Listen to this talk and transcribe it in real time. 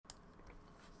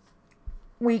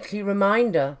weekly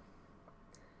reminder.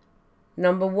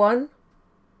 Number 1,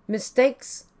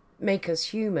 mistakes make us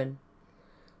human.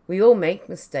 We all make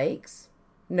mistakes.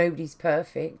 Nobody's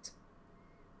perfect.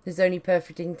 There's only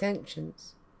perfect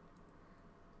intentions.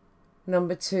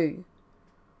 Number 2,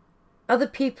 other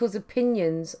people's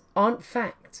opinions aren't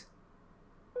fact.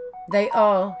 They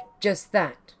are just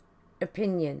that,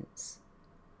 opinions.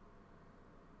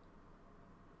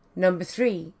 Number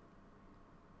 3,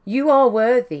 you are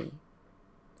worthy.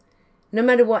 No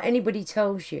matter what anybody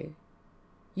tells you,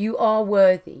 you are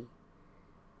worthy.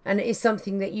 And it is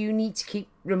something that you need to keep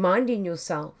reminding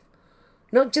yourself,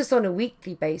 not just on a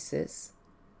weekly basis,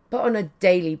 but on a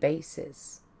daily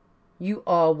basis. You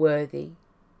are worthy.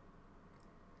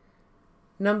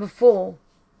 Number 4,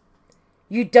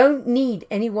 you don't need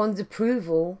anyone's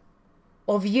approval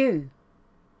of you.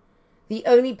 The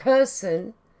only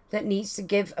person that needs to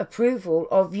give approval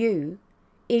of you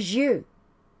is you.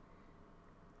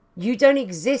 You don't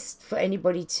exist for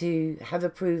anybody to have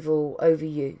approval over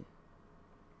you.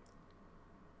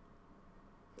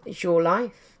 It's your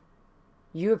life.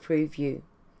 You approve you.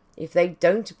 If they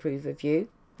don't approve of you,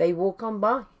 they walk on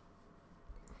by.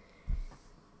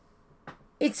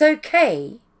 It's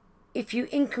okay if you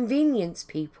inconvenience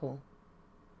people,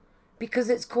 because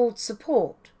it's called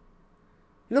support.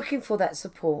 Looking for that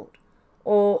support,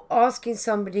 or asking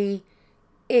somebody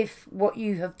if what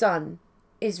you have done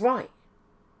is right.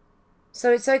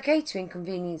 So it's okay to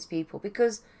inconvenience people,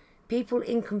 because people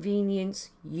inconvenience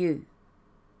you.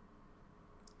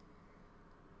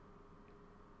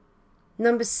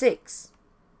 Number 6,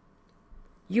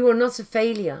 you are not a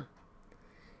failure.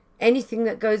 Anything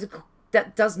that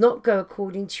does not go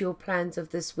according to your plans of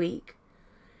this week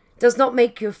does not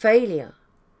make you a failure.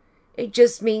 It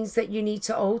just means that you need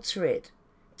to alter it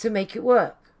to make it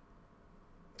work.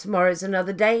 Tomorrow's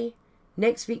another day.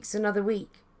 Next week's another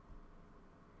week.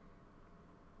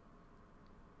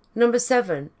 Number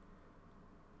 7,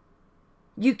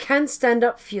 you can stand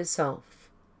up for yourself.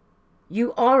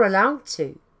 You are allowed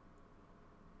to.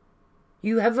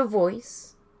 You have a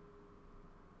voice,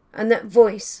 and that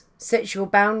voice sets your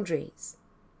boundaries.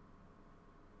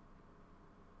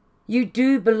 You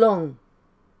do belong.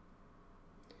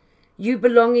 You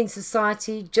belong in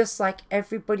society just like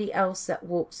everybody else that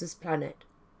walks this planet,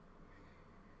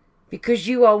 because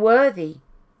you are worthy.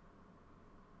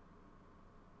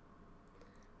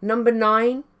 Number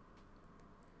 9,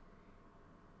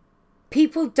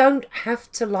 people don't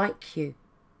have to like you,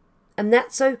 and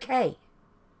that's okay.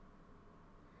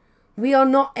 We are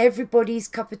not everybody's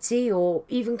cup of tea or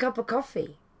even cup of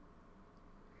coffee.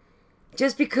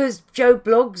 Just because Joe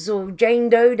Bloggs or Jane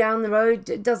Doe down the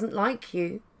road doesn't like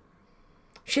you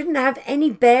shouldn't have any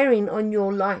bearing on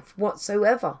your life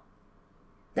whatsoever.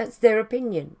 That's their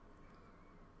opinion.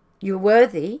 You're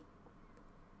worthy.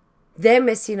 They're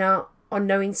missing out on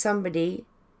knowing somebody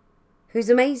who's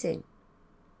amazing.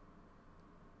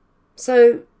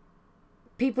 So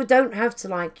people don't have to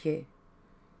like you.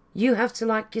 You have to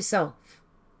like yourself.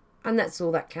 And that's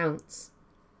all that counts.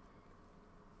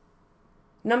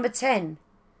 Number 10,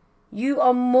 you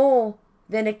are more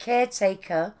than a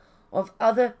caretaker of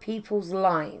other people's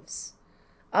lives,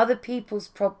 other people's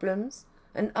problems,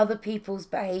 and other people's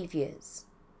behaviours.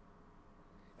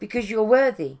 Because you're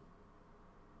worthy.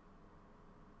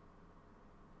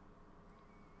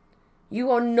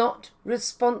 You are not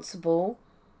responsible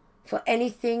for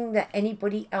anything that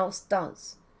anybody else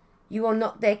does. You are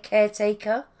not their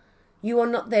caretaker. You are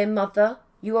not their mother.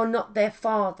 You are not their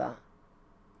father.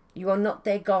 You are not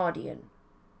their guardian.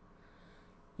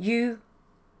 You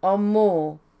are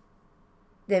more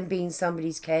than being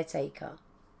somebody's caretaker.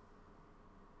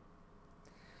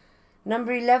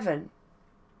 Number 11.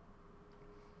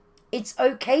 It's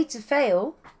okay to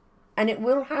fail, and it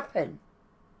will happen.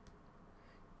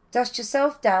 Dust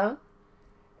yourself down,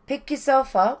 pick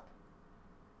yourself up,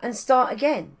 and start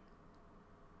again.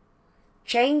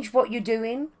 Change what you're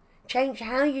doing. Change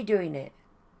how you're doing it.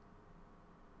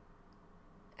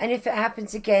 And if it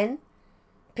happens again,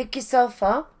 pick yourself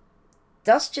up,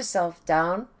 dust yourself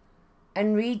down,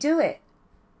 and redo it.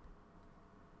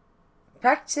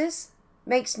 Practice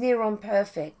makes near on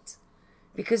perfect,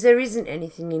 because there isn't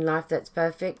anything in life that's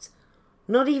perfect,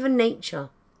 not even nature.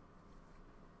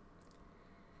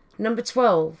 Number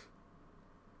 12.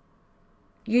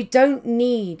 You don't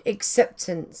need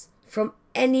acceptance from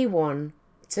anyone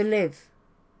to live.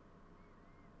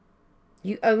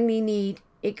 You only need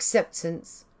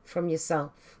acceptance from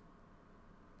yourself.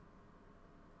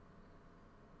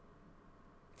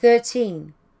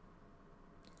 13.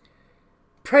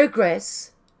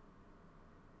 Progress,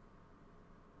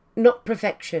 not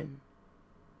perfection.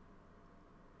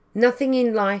 Nothing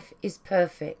in life is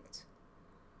perfect.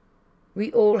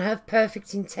 We all have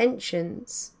perfect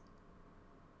intentions,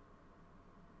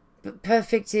 but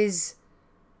perfect is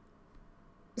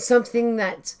something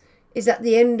that is at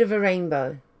the end of a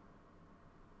rainbow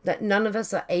that none of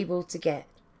us are able to get.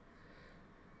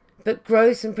 But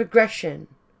growth and progression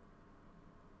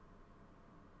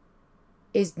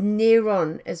is near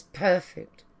on as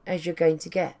perfect as you're going to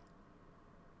get.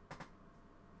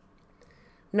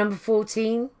 Number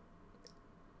 14.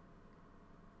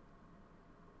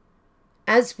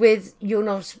 As with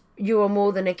you are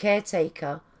more than a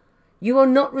caretaker, you are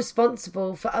not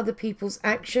responsible for other people's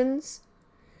actions.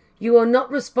 You are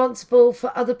not responsible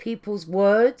for other people's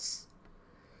words.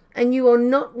 And you are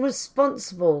not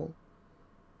responsible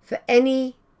for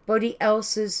anybody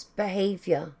else's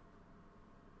behavior.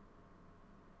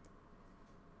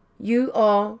 You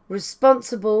are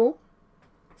responsible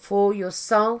for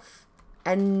yourself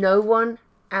and no one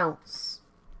else.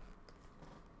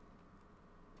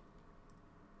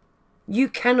 You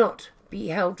cannot be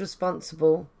held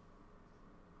responsible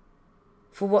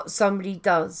for what somebody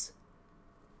does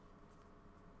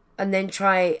and then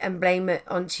try and blame it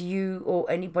onto you or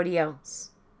anybody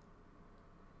else.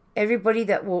 Everybody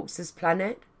that walks this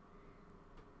planet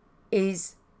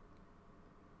is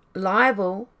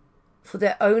liable for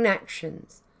their own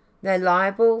actions. They're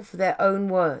liable for their own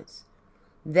words.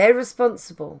 They're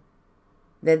responsible.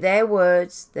 They're their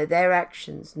words, they're their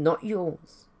actions, not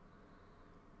yours.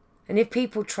 And if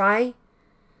people try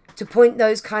to point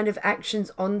those kind of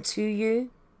actions onto you,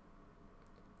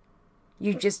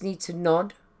 you just need to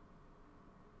nod,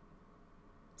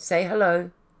 say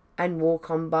hello, and walk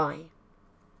on by.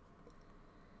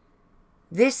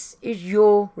 This is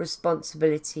your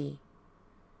responsibility.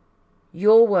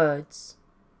 Your words,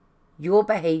 your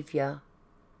behavior,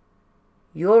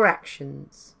 your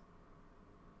actions,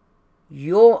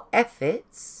 your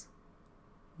efforts,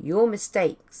 your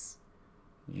mistakes,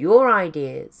 your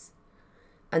ideas,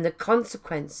 and the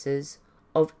consequences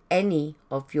of any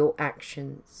of your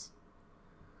actions.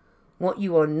 What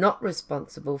you are not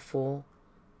responsible for,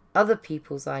 other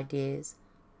people's ideas,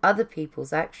 other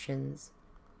people's actions,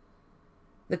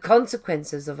 the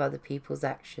consequences of other people's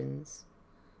actions,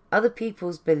 other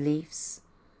people's beliefs,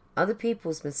 other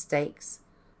people's mistakes,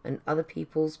 and other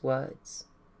people's words.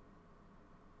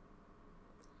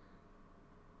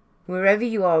 Wherever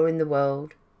you are in the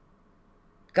world,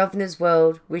 Governor's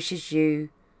World wishes you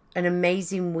an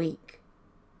amazing week.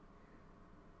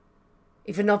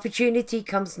 If an opportunity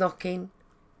comes knocking,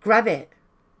 grab it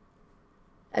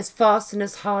as fast and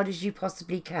as hard as you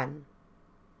possibly can.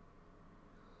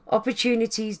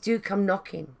 Opportunities do come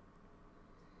knocking,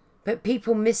 but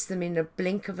people miss them in a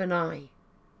blink of an eye.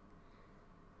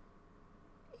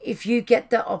 If you get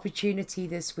that opportunity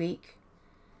this week,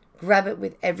 grab it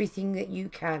with everything that you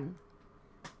can,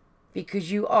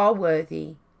 because you are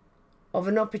worthy of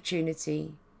an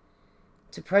opportunity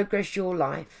to progress your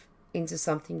life into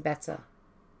something better.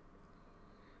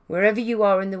 Wherever you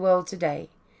are in the world today,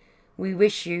 we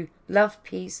wish you love,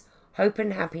 peace, hope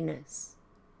and happiness,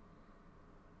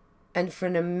 and for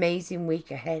an amazing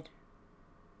week ahead.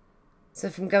 So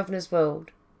from Governor's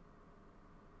World,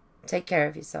 take care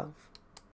of yourself.